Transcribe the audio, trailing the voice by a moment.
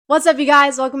What's up, you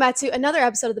guys? Welcome back to another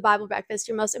episode of the Bible Breakfast,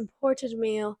 your most important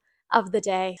meal of the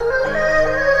day.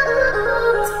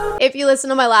 If you listen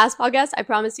to my last podcast, I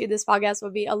promise you this podcast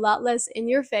will be a lot less in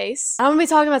your face. I'm going to be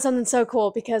talking about something so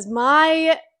cool because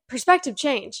my perspective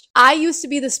changed. I used to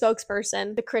be the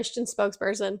spokesperson, the Christian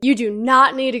spokesperson. You do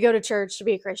not need to go to church to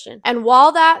be a Christian. And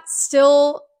while that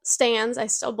still stands, I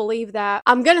still believe that,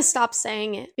 I'm going to stop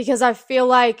saying it because I feel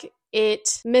like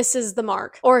it misses the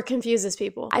mark or it confuses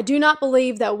people. I do not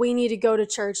believe that we need to go to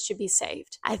church to be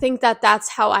saved. I think that that's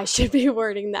how I should be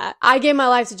wording that. I gave my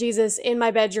life to Jesus in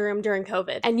my bedroom during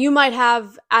COVID, and you might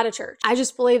have at a church. I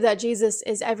just believe that Jesus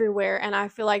is everywhere, and I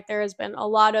feel like there has been a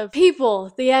lot of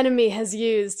people the enemy has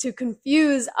used to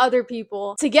confuse other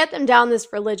people to get them down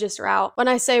this religious route. When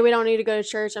I say we don't need to go to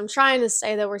church, I'm trying to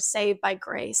say that we're saved by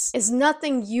grace. It's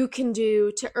nothing you can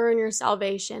do to earn your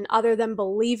salvation other than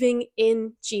believing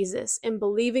in Jesus and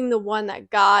believing the one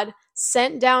that God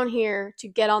sent down here to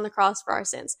get on the cross for our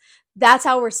sins. That's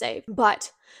how we're saved.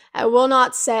 But I will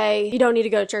not say you don't need to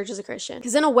go to church as a Christian,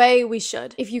 because in a way we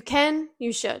should. If you can,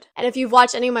 you should. And if you've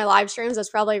watched any of my live streams, that's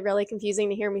probably really confusing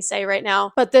to hear me say right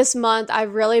now. But this month,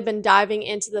 I've really been diving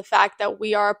into the fact that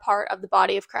we are a part of the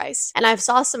body of Christ. And I've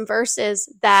saw some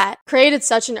verses that created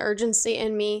such an urgency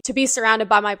in me to be surrounded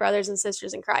by my brothers and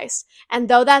sisters in Christ. And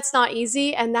though that's not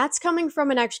easy, and that's coming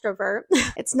from an extrovert,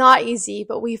 it's not easy,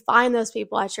 but we find those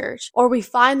people at church, or we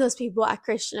find those people at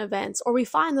Christian events, or we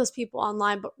find those people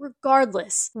online. But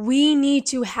regardless, we need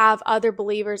to have other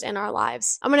believers in our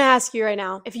lives. I'm going to ask you right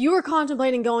now, if you are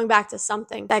contemplating going back to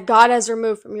something that God has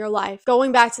removed from your life,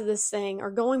 going back to this thing or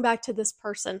going back to this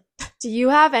person, do you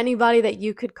have anybody that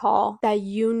you could call that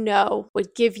you know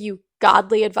would give you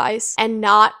godly advice and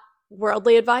not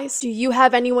worldly advice? Do you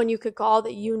have anyone you could call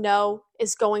that you know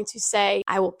is going to say,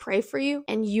 I will pray for you,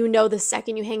 and you know the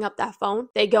second you hang up that phone,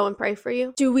 they go and pray for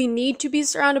you? Do we need to be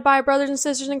surrounded by brothers and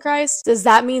sisters in Christ? Does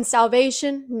that mean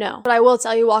salvation? No. But I will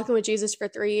tell you, walking with Jesus for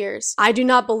 3 years, I do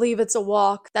not believe it's a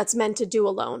walk that's meant to do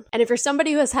alone. And if you're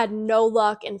somebody who has had no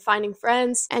luck in finding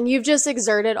friends, and you've just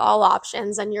exerted all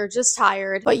options, and you're just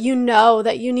tired, but you know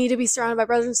that you need to be surrounded by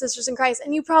brothers and sisters in Christ,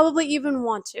 and you probably even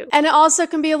want to. And it also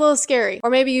can be a little scary. Or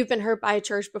maybe you've been hurt by a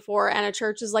church before, and a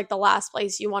church is like the last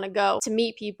place you want to go to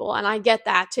meet people, and I get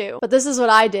that too. But this is what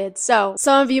I did. So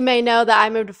some of you may know that I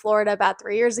moved to Florida about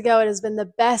 3 years ago. It has been the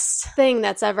best thing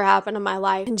that's ever happened in my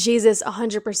life, and Jesus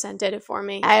 100% did it for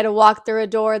me. I had to walk through a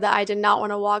door that I did not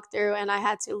want to walk through, and I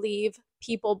had to leave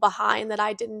people behind that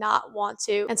I did not want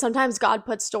to. And sometimes God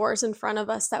puts doors in front of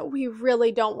us that we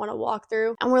really don't want to walk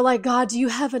through. And we're like, God, do you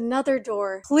have another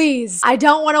door? Please, I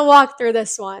don't want to walk through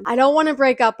this one. I don't want to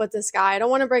break up with this guy. I don't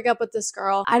want to break up with this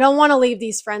girl. I don't want to leave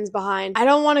these friends behind. I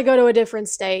don't want to go to a different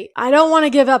state. I don't want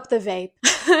to give up the vape.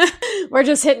 We're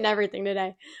just hitting everything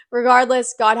today.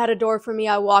 Regardless, God had a door for me.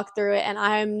 I walked through it, and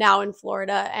I am now in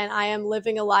Florida, and I am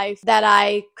living a life that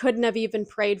I couldn't have even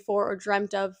prayed for or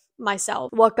dreamt of myself,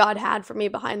 what God had for me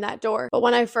behind that door. But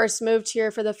when I first moved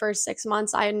here for the first 6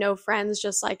 months, I had no friends,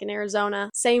 just like in Arizona.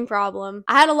 Same problem.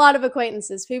 I had a lot of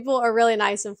acquaintances. People are really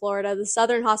nice in Florida. The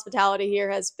Southern hospitality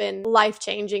here has been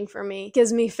life-changing for me. It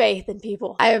gives me faith in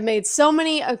people. I have made so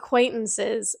many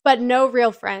acquaintances, but no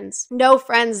real friends. No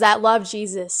friends that love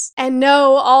Jesus and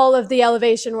know all of the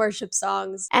Elevation worship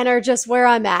songs and are just where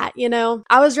I'm at, you know?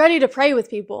 I was ready to pray with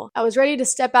people. I was ready to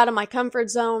step out of my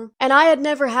comfort zone, and I had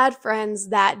never had friends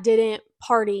that didn't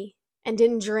party and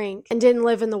didn't drink and didn't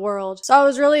live in the world. So I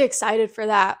was really excited for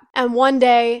that. And one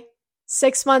day,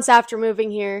 6 months after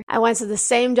moving here, I went to the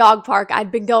same dog park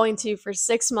I'd been going to for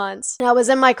 6 months. And I was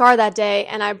in my car that day,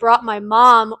 and I brought my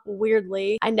mom,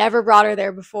 weirdly. I never brought her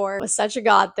there before. It was such a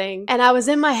God thing. And I was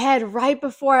in my head right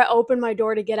before I opened my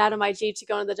door to get out of my Jeep to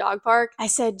go into the dog park. I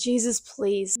said, Jesus,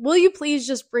 please, will you please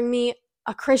just bring me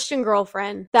a Christian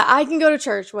girlfriend that I can go to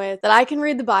church with, that I can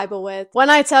read the Bible with. When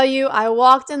I tell you, I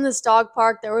walked in this dog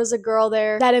park, there was a girl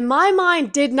there that in my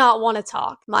mind did not want to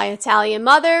talk. My Italian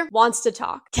mother wants to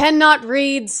talk, cannot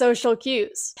read social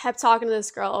cues. Kept talking to this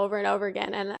girl over and over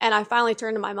again. And I finally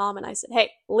turned to my mom and I said,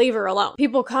 hey, leave her alone.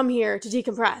 People come here to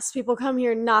decompress. People come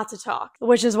here not to talk,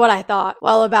 which is what I thought.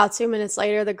 Well, about 2 minutes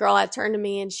later, the girl had turned to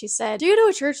me and she said, do you know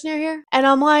a church near here? And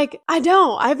I'm like, I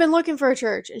don't. I've been looking for a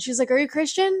church. And she's like, are you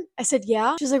Christian? I said,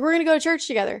 yeah. She's like, we're going to go to church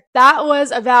together. That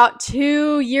was about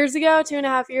 2 years ago,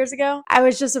 2.5 years ago. I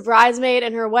was just a bridesmaid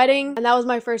in her wedding, and that was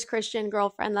my first Christian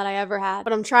girlfriend that I ever had.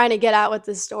 What I'm trying to get at with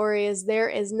this story is there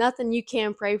is nothing you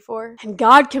can't pray for, and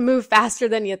God can move faster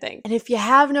than you think. And if you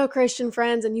have no Christian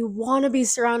friends and you want to be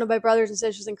surrounded by brothers and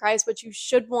sisters in Christ, which you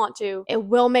should want to, it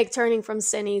will make turning from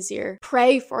sin easier.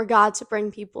 Pray for God to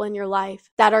bring people in your life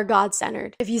that are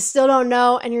God-centered. If you still don't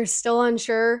know and you're still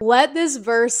unsure, let this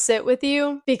verse sit with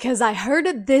you, because I heard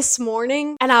it this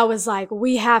morning and I was like,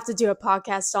 we have to do a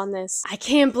podcast on this. I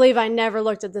can't believe I never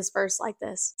looked at this verse like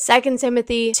this. 2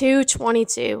 Timothy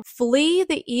 2:22. Flee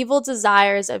the evil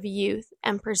desires of youth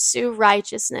and pursue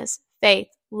righteousness, faith,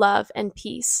 love, and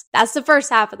peace. That's the first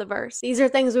half of the verse. These are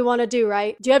things we want to do,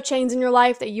 right? Do you have chains in your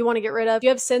life that you want to get rid of? Do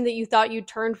you have sin that you thought you'd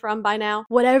turned from by now?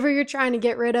 Whatever you're trying to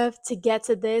get rid of to get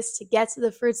to this, to get to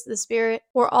the fruits of the Spirit,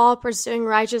 we're all pursuing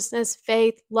righteousness,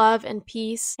 faith, love, and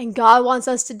peace. And God wants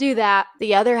us to do that.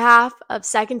 The other half of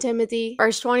 2 Timothy,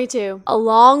 verse 22,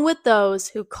 along with those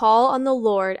who call on the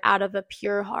Lord out of a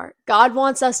pure heart. God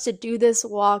wants us to do this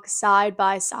walk side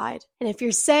by side. And if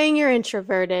you're saying you're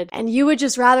introverted and you would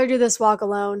just rather do this walk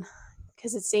alone,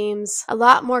 because it seems a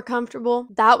lot more comfortable.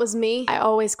 That was me. I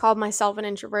always called myself an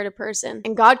introverted person,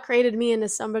 and God created me into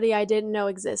somebody I didn't know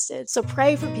existed. So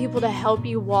pray for people to help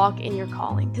you walk in your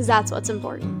calling, because that's what's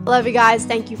important. I love you guys.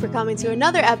 Thank you for coming to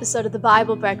another episode of the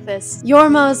Bible Breakfast, your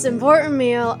most important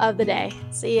meal of the day.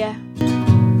 See ya.